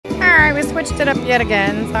Alright, we switched it up yet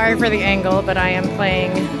again. Sorry for the angle, but I am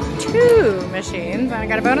playing 2 machines. I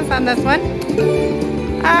got a bonus on this one.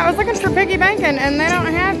 I was looking for piggy banking, and they don't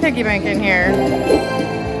have piggy banking here.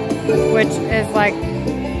 Which is like,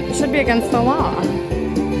 it should be against the law.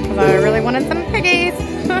 Because I really wanted some piggies.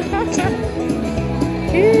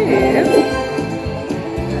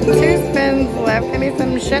 2 spins left. Give me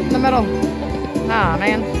some shit in the middle. Oh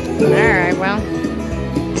man. Alright, well.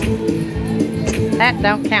 That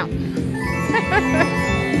don't count.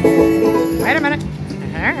 Wait a minute.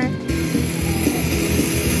 Alright.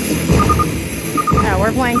 Now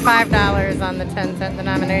we're playing $5 on the 10-cent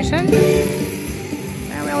denomination.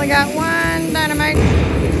 And we only got 1 dynamite.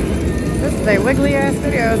 This is a wiggly ass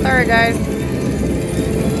video. Sorry guys.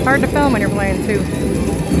 It's hard to film when you're playing 2.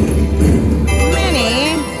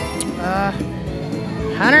 Mini.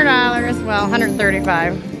 $100. Well,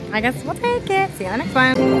 $135. I guess we'll take it. See you on the next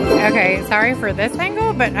one. Okay, sorry for this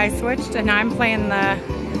angle, but I switched and now I'm playing the,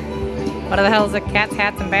 what the hell is it, cats,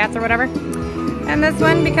 hats, and bats or whatever. And this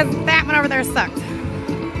one, because that one over there sucked.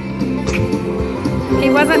 He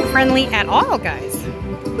wasn't friendly at all, guys.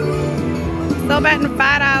 Still betting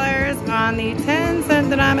 $5 on the 10-cent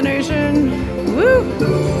denomination. Woo!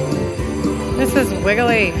 This is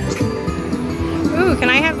wiggly. Ooh, can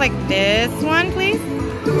I have like this one, please?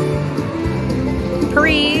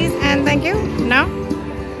 Please and thank you. No?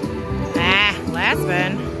 Ah, last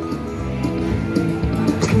one.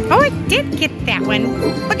 Oh, I did get that one.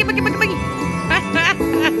 Boogie, boogie, boogie, boogie.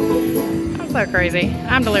 I'm so crazy.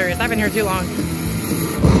 I'm delirious. I've been here too long.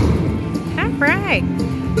 All right.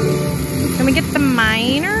 Can we get the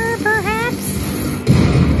minor, perhaps?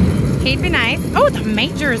 He'd be nice. Oh, the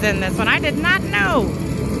major's in this one. I did not know.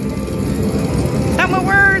 Some more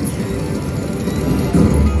words.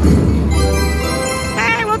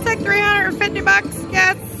 Take 350 bucks.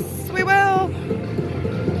 Yes, we will.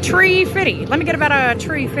 Tree fitty. Let me get about a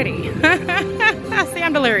tree fitty. See,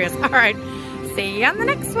 I'm delirious. All right. See you on the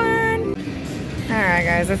next one. All right,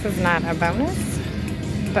 guys. This is not a bonus,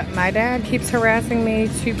 but my dad keeps harassing me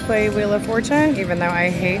to play Wheel of Fortune, even though I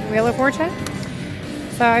hate Wheel of Fortune.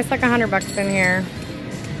 So I stuck $100 in here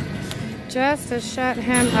just to shut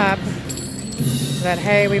him up that,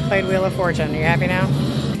 hey, we played Wheel of Fortune. Are you happy now?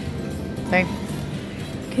 Okay.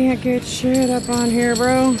 Can't get shit up on here,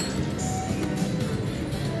 bro.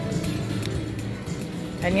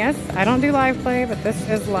 And yes, I don't do live play, but this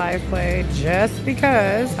is live play just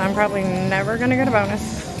because I'm probably never gonna get a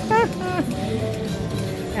bonus.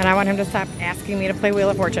 And I want him to stop asking me to play Wheel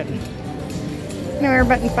of Fortune. Anyway, we're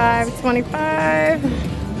betting $5.25.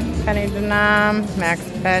 Penny denom, max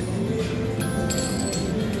bet.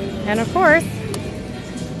 And of course,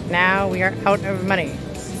 now we are out of money.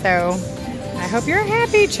 So I hope you're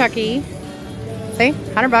happy, Chucky. See,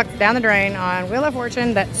 $100 down the drain on Wheel of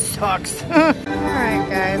Fortune. That sucks. All right,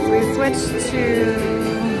 guys, we switched to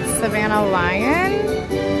Savannah Lion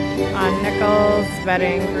on nickels,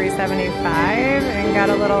 betting $3.75, and got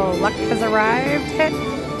a little luck has arrived hit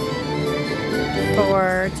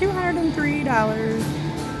for $203.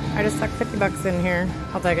 I just stuck $50 in here.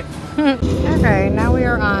 I'll take it. Okay, now we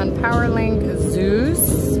are on PowerLink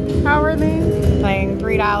Zeus. PowerLink, playing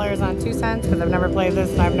 $3 on 2 cents because I've never played this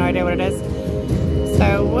and I have no idea what it is.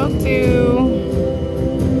 So we'll do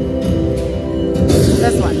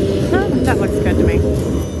this one. That looks good to me,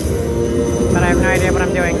 but I have no idea what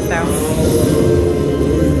I'm doing. So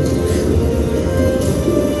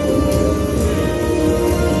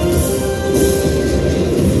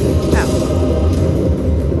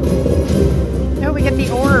oh, we get the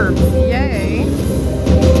orbs! Yay!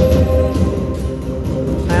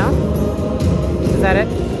 Well. Is that it?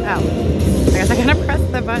 Oh. I guess I gotta press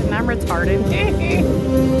the button. I'm retarded.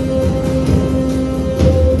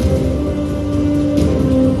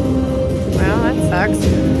 Well, that sucks.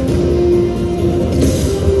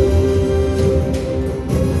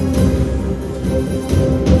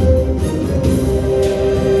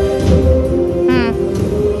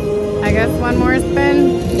 I guess one more spin.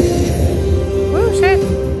 Woo, shit.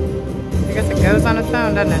 I guess it goes on its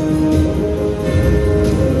own, doesn't it?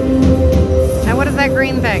 Now what is that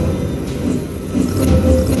green thing?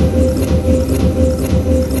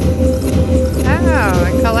 Oh,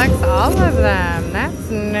 it collects all of them. That's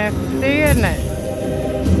nifty, isn't it?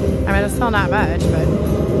 I mean, it's still not much, but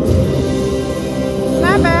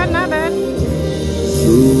not bad, not bad.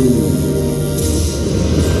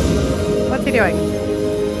 What's he doing?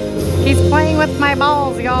 He's playing with my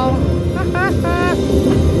balls, y'all.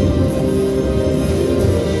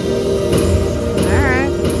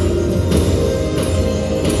 Alright.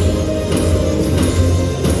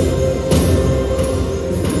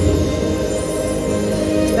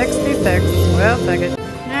 6. We'll take it.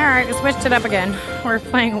 Alright, we switched it up again. We're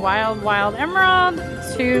playing Wild Wild Emerald.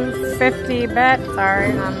 250 bet.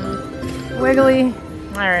 Sorry, I'm wiggly.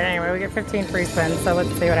 Alright, anyway, we get 15 free spins, so let's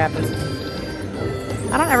see what happens.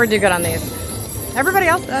 I don't ever do good on these. Everybody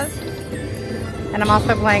else does. And I'm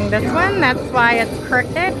also playing this one. That's why it's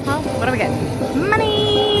crooked. Oh, what do we get?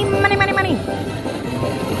 Money! Money, money, money!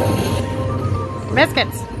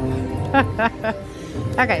 Biscuits!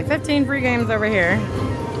 Okay, 15 free games over here.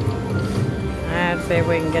 Let's see if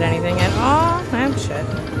we can get anything in. Oh, shit.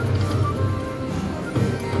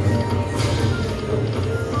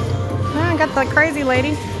 I got the crazy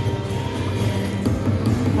lady.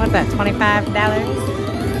 What's that, $25?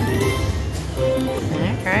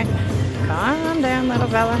 Okay. Calm down, little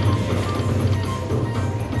fella.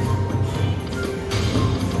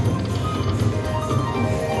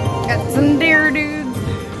 Got some deer dudes.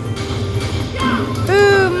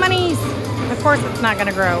 Ooh, monies. Of course it's not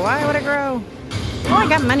gonna grow. Why would it grow? Oh, I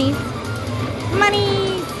got monies.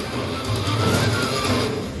 Money.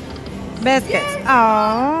 Biscuits.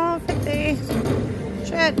 Oh, 50.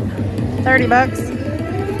 Shit. 30 bucks.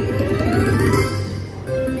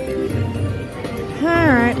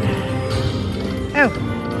 Alright. Oh.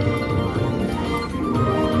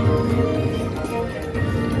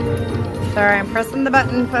 Sorry, I'm pressing the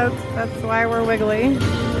button, folks. That's why we're wiggly.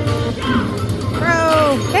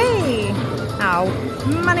 Bro, hey! Ow.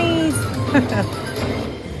 Monies!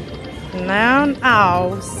 No.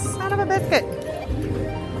 Oh, son of a biscuit.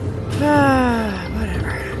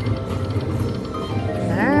 Whatever.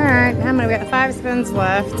 Alright, how many? We got 5 spins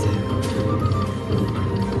left.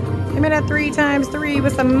 Give me that 3 times 3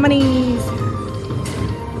 with some monies.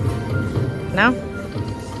 No?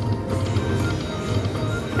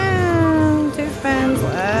 2 spins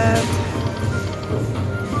left.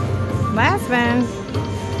 Last spin.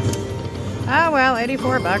 Oh well,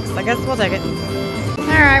 84 bucks. I guess we'll take it.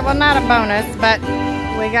 Alright, well not a bonus, but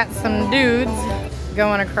we got some dudes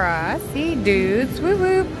going across. See, dudes. Woo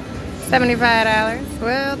woo. $75.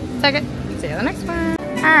 We'll take it. See you the next one.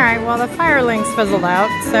 Alright, well the fire links fizzled out,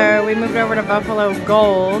 so we moved over to Buffalo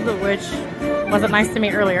Gold, which wasn't nice to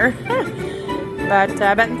me earlier. But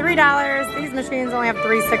betting $3. These machines only have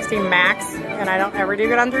 360 max, and I don't ever do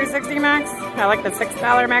good on 360 max. I like the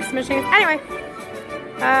 $6 max machines. Anyway,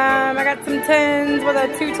 I got some 10s with a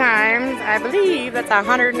 2 times. I believe that's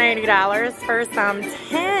 $180 for some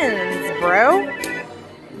 10s, bro.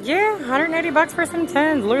 Yeah, 180 bucks for some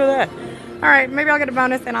 10s. Look at that. Alright, maybe I'll get a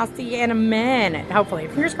bonus and I'll see you in a minute. Hopefully.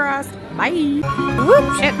 Fingers crossed. Bye.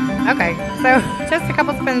 Whoop, shit. Okay, so just a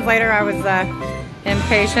couple spins later, I was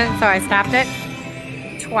impatient, so I stopped it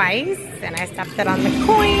twice. And I stopped it on the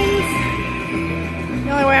coins.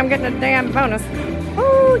 The only way I'm getting a damn bonus.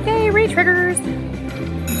 Oh, yay, re-triggers.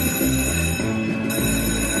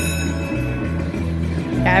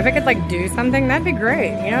 Yeah, if it could like do something, that'd be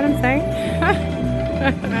great. You know what I'm saying?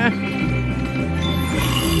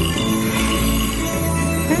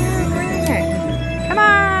 Come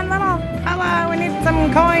on, little fella, we need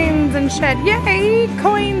some coins and shit. Yay,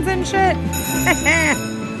 coins and shit.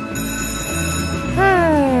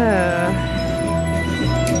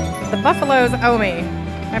 The Buffaloes owe me.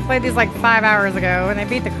 I played these like 5 hours ago and they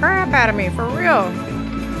beat the crap out of me, for real.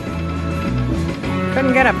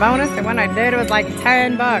 Couldn't get a bonus, and when I did, it was like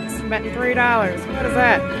 10 bucks. Betting $3. What is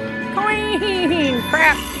that? Coin!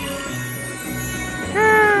 Crap!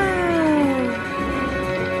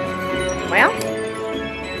 Well,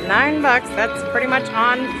 9 bucks. That's pretty much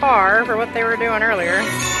on par for what they were doing earlier.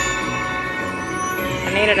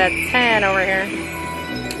 I needed a 10 over here.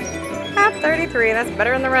 Ah, 33. That's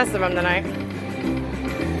better than the rest of them tonight.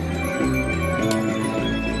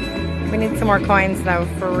 We need some more coins, though,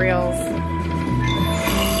 for reals.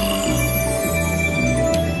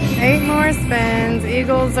 8 more spins.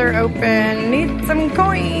 Eagles are open. Need some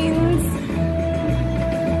coins.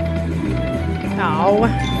 Oh.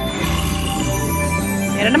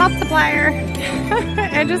 Needed a multiplier.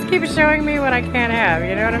 It just keeps showing me what I can't have.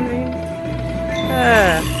 You know what I mean?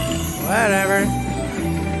 Whatever.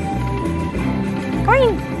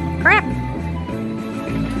 Coin. Crap.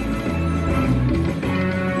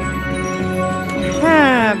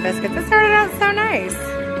 Biscuit. This started out so nice.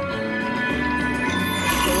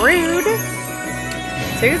 Rude.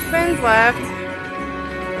 2 spins left.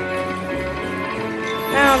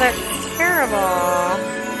 Oh, that's terrible.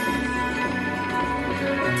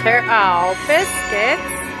 Oh, biscuits.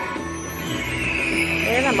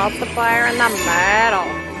 Here's a multiplier in the middle.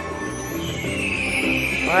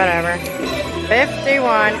 Whatever.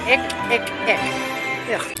 51. Ick, ick, ick.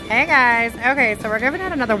 Ugh. Hey guys. Okay, so we're giving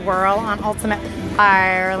it another whirl on Ultimate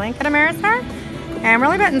Fire Link at Ameristar. And we're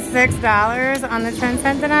only betting $6 on the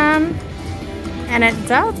Transcendenum. And it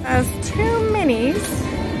dealt us 2 minis,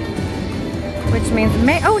 which means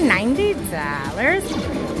 $90.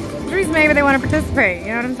 Which means maybe they want to participate, you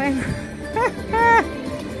know what I'm saying?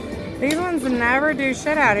 These ones never do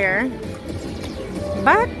shit out here.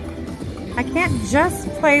 But I can't just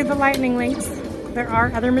play the lightning links. There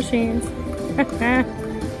are other machines.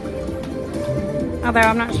 Although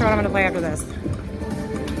I'm not sure what I'm going to play after this.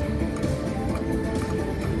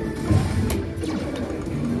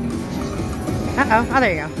 Uh-oh. Oh,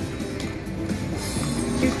 there you go.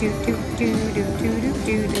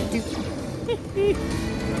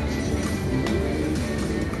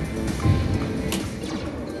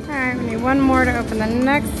 Alright, we need one more to open the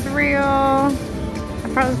next reel.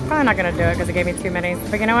 I'm probably not going to do it because it gave me 2 minis.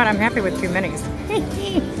 But you know what? I'm happy with 2 minis.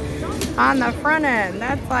 On the front end.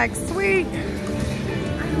 That's like sweet.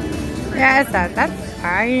 Yeah, that's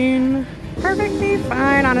fine. Perfectly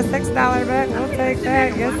fine on a $6 bet. We'll take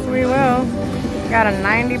that. Yes, we will. Got a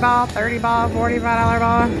 90 ball, 30 ball, $45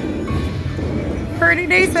 ball. Pretty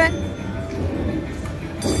decent.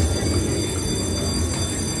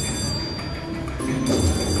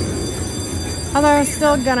 Although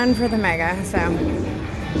still gunning for the mega, so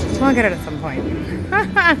we'll get it at some point.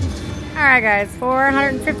 Alright guys,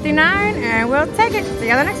 $459 and we'll take it. See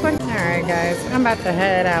you on the next one. Alright guys, I'm about to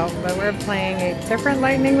head out, but we're playing a different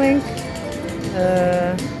lightning link.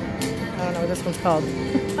 I don't know what this one's called.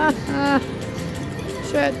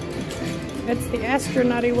 Shit. It's the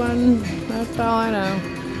astronauty one. That's all I know.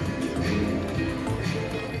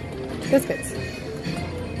 Biscuits.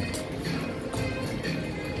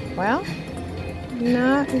 Well,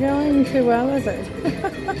 not going too well, is it?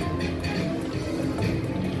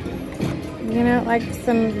 You know, like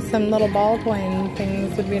some little ballpoint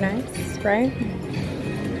things would be nice, right?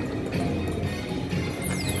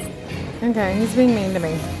 Okay, he's being mean to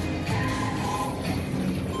me.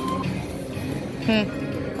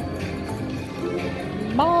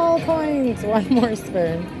 Ballpoints, one more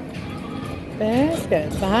spoon.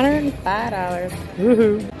 Biscuits, $105.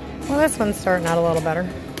 Woohoo! Well, this one's starting out a little better.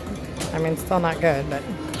 I mean, still not good, but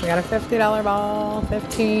we got a $50 ball,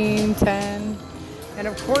 15, 10. And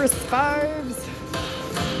of course, 5s.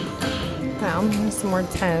 Now, some more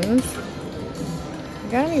 10s. You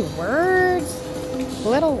got any words?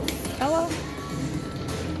 Little fella?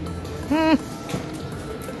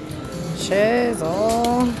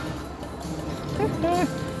 Chisel.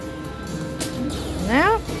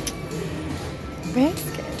 Now,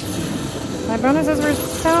 biscuits. My bonuses were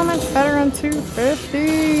so much better on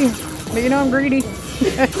 250. But you know I'm greedy.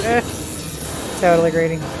 Totally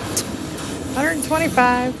greedy.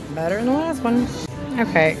 125, better than the last one.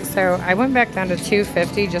 Okay, so I went back down to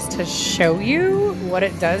 250 just to show you what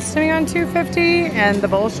it does to me on 250 and the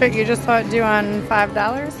bullshit you just saw it do on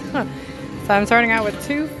 $5. So I'm starting out with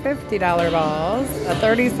two $50 balls, a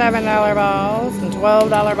 $37 balls, some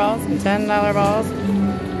 $12 balls, some $10 balls.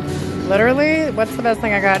 Literally, what's the best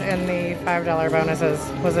thing I got in the $5 bonuses?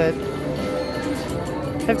 Was it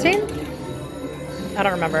 15? I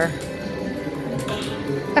don't remember.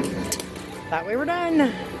 Thought we were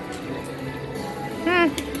done.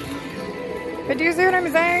 But do you see what I'm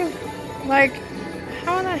saying? Like,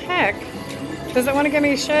 how in the heck does it want to give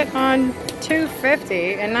me shit on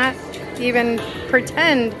 250 and not even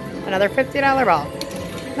pretend another $50 ball?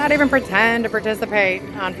 Not even pretend to participate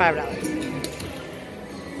on $5.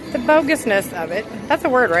 The bogusness of it. That's a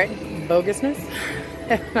word, right? Bogusness?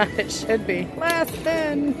 If not, it should be. Less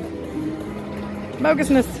than.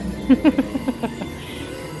 Bogusness.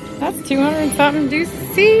 That's 200 and something. Do you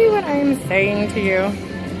see what I'm saying to you?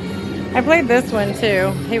 I played this one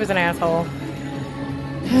too. He was an asshole.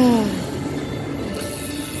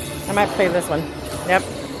 I might play this one. Yep,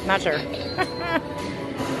 not sure.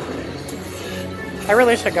 I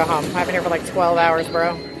really should go home. I've been here for like 12 hours,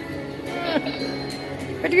 bro.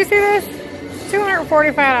 But do you see this?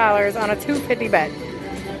 $245 on a 250 bet.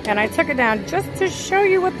 And I took it down just to show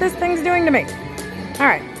you what this thing's doing to me.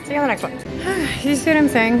 Alright, see you on the next one. You see what I'm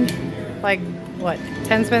saying? Like, what,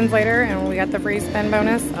 10 spins later and we got the free spin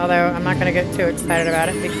bonus? Although I'm not going to get too excited about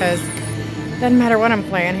it because it doesn't matter what I'm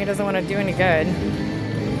playing. He doesn't want to do any good.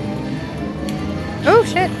 Oh,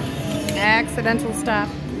 shit. Accidental stop.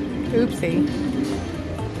 Oopsie.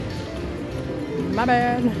 My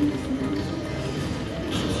bad.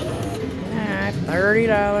 Alright,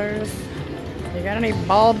 $30. You got any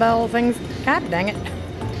ball bell things? God dang it.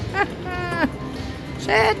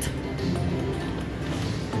 Shit.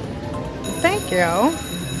 Thank you.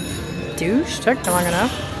 Douche. Took long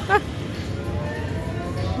enough.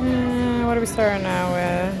 What are we starting now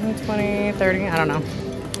with? 20, 30? I don't know.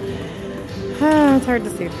 It's hard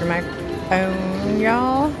to see through my phone,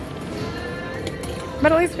 y'all.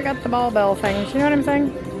 But at least we got the ball bell things. You know what I'm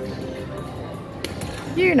saying?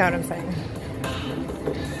 You know what I'm saying.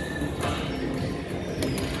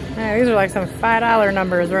 Yeah, these are like some $5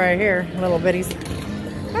 numbers right here. Little bitties.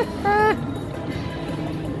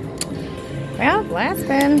 Well, last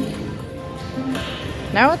spin.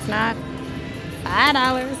 No, it's not.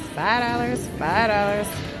 $5, $5, $5.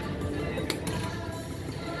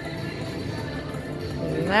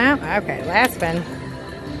 No, okay, last spin.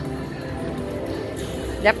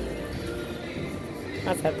 Yep.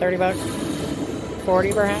 What's that, 30 bucks?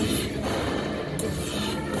 40 perhaps?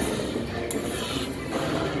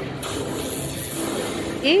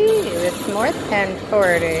 Ew, it's more than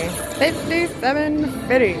 40.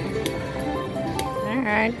 57.50.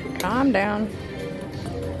 Alright, calm down.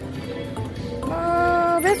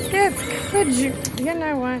 Oh, biscuits, could you? You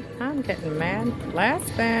know what? I'm getting mad. Last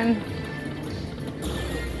spin.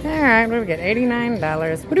 Alright, what do we get?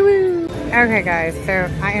 $89. Woo-woo! Okay guys, so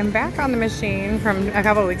I am back on the machine from a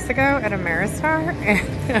couple weeks ago at Ameristar.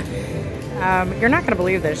 And you're not going to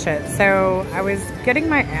believe this shit. So I was getting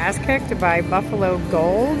my ass kicked by Buffalo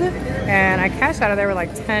Gold, and I cashed out of there with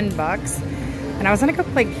like 10 bucks. And I was going to go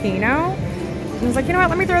play Keno. And I was like, you know what,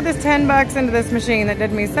 let me throw this 10 bucks into this machine that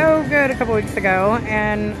did me so good a couple weeks ago.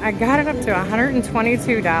 And I got it up to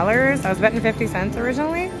 $122. I was betting 50 cents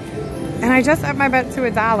originally. And I just upped my bet to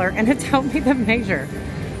 $1, and it told me the major.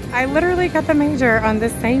 I literally got the major on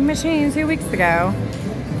this same machine 2 weeks ago.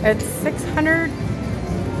 It's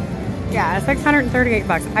 638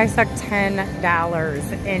 bucks. I stuck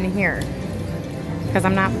 $10 in here because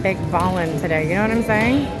I'm not big balling today. You know what I'm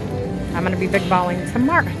saying? I'm gonna be big balling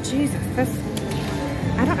tomorrow. Jesus,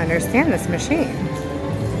 I don't understand this machine.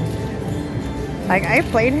 Like, I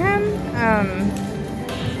played him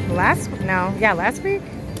last week.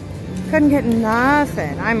 Couldn't get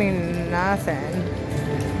nothing. I mean, nothing.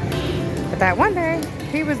 But that one day,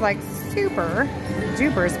 he was like super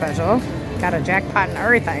duper special. Got a jackpot and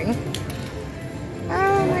everything.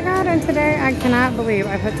 Oh my god, and today I cannot believe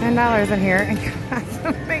I put $10 in here and got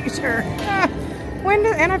the major.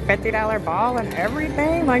 And a $50 ball and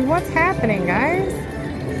everything. Like, what's happening, guys?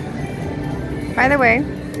 By the way,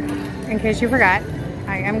 in case you forgot,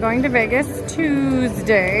 I am going to Vegas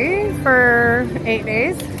Tuesday for 8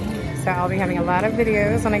 days. So I'll be having a lot of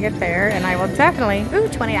videos when I get there, and I will definitely,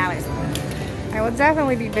 $20. I will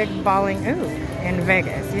definitely be big balling, in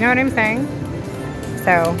Vegas. You know what I'm saying?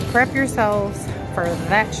 So prep yourselves for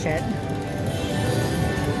that shit.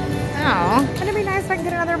 Oh, wouldn't it be nice if I could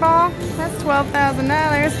get another ball? That's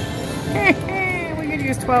 $12,000. We could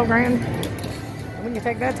use 12 grand. We can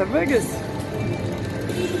take that to Vegas.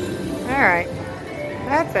 All right,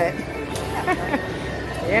 that's it.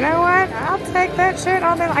 You know what? I'll take that shit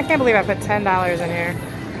all day. I can't believe I put $10 in here.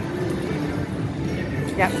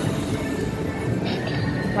 Yep.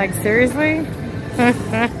 Like, seriously?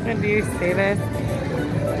 Do you see this?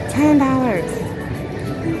 $10.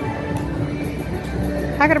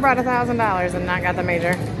 I could have brought $1,000 and not got the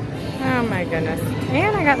major. Oh my goodness.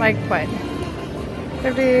 And I got like, what?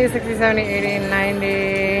 50, 60, 70, 80,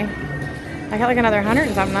 90. I got like another 100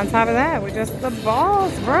 and something on top of that with just the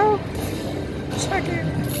balls, bro. Check it.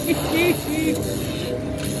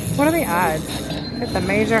 What are the odds? Hit the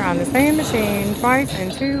major on the same machine twice in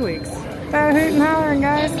 2 weeks. So hoot and hollering,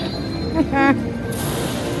 guys.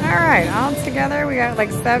 Alright, all together we got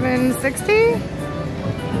like 760.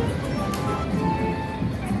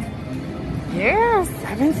 Yeah,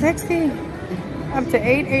 760. Up to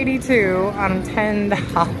 882 on $10.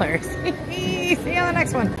 See you on the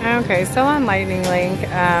next one. Okay, still on Lightning Link,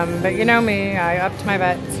 but you know me, I upped my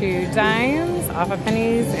bet to dimes off of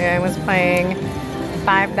pennies and was playing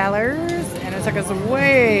 $5, and it took us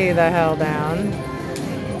way the hell down.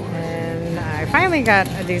 And I finally got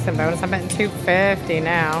a decent bonus. I'm betting $250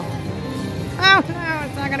 now. Oh no,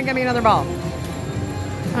 it's not gonna give me another ball.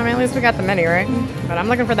 I mean, at least we got the mini, right? But I'm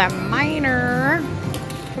looking for that minor.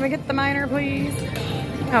 Can we get the minor, please?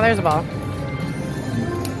 Oh, there's a ball.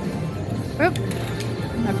 Oop.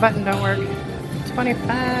 My button don't work.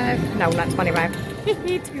 25. No, not 25.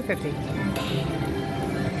 $250.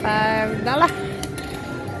 $5.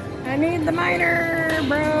 I need the minor,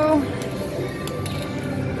 bro.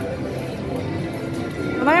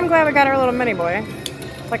 Well, I'm glad we got our little mini boy.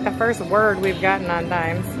 It's like the first word we've gotten on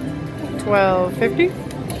dimes. $12.50.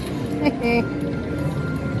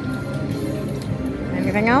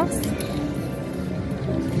 Anything else?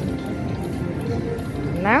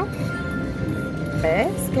 No?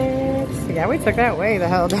 Biscuits. Yeah, we took that way the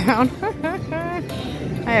hell down.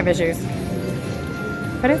 I have issues.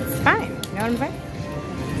 But it's fine. You know what I'm saying?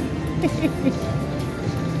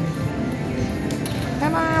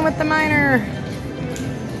 Come on with the minor.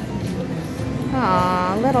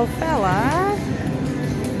 Aw, little fella.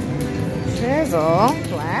 Chisel.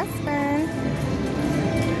 Last spin.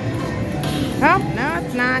 Oh, no,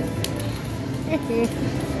 it's not.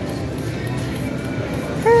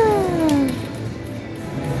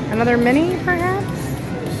 Another mini, perhaps?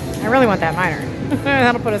 I really want that minor.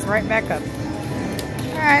 That'll put us right back up.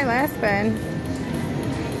 Alright, last spin.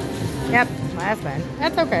 Yep, last spin.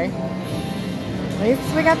 That's okay. At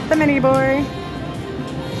least we got the mini boy.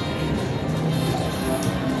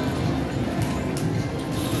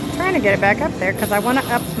 Trying to get it back up there because I want to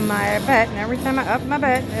up my bet, and every time I up my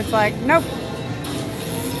bet, it's like, nope.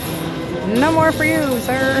 No more for you,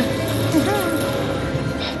 sir.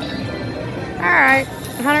 Alright,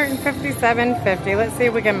 157.50. Let's see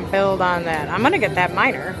if we can build on that. I'm going to get that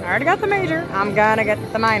minor. I already got the major. I'm going to get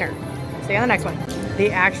the minor. See you on the next one.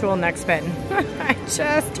 The actual next spin. I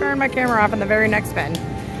just turned my camera off in the very next spin.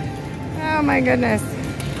 Oh my goodness.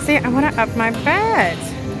 See, I want to up my bet.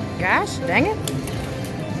 Gosh, dang it.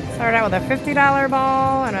 Started out with a $50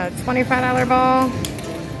 ball and a $25 ball.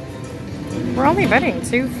 We're only betting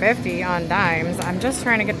 $2.50 on dimes. I'm just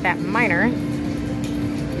trying to get that minor.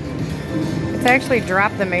 It's actually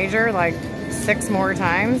dropped the major like 6 more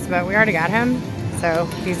times, but we already got him. So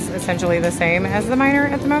he's essentially the same as the minor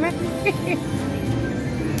at the moment.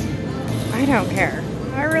 I don't care.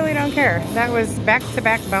 I really don't care. That was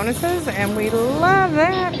back-to-back bonuses, and we love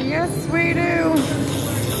that. Yes, we do.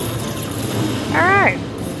 All right.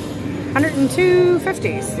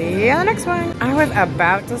 102.50. See you on the next one. I was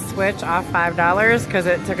about to switch off $5 because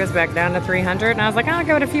it took us back down to 300, and I was like, I'll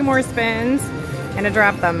give it a few more spins. And it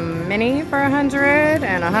dropped the mini for 100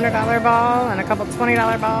 and a $100 ball and a couple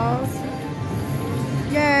 $20 balls.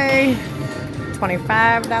 Yay!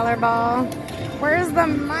 $25 ball. Where's the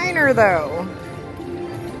minor though?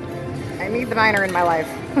 I need the minor in my life.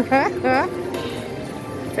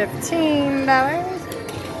 $15.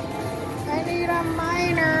 I need a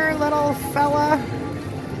minor, little fella.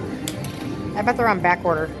 I bet they're on back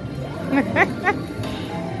order.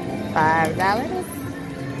 $5.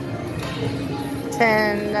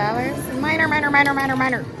 $10. Minor.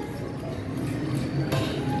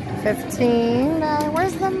 $15.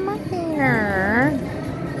 Where's the minor?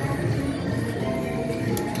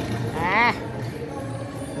 Ah.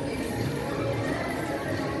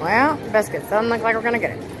 Well, biscuits. Doesn't look like we're gonna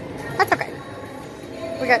get it. That's okay.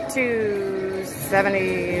 We got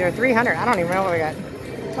 270 or 300. I don't even know what we got.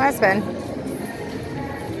 Last spin.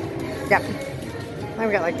 Yep. I think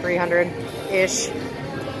we got like 300-ish.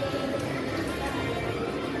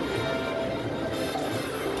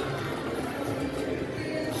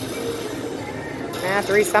 Nah,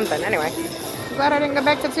 3 something. Anyway. I'm glad I didn't go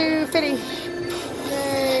back to 250.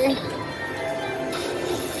 Yay.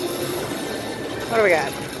 What do we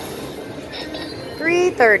got?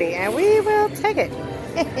 330, and we will take it.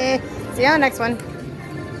 See you on the next one.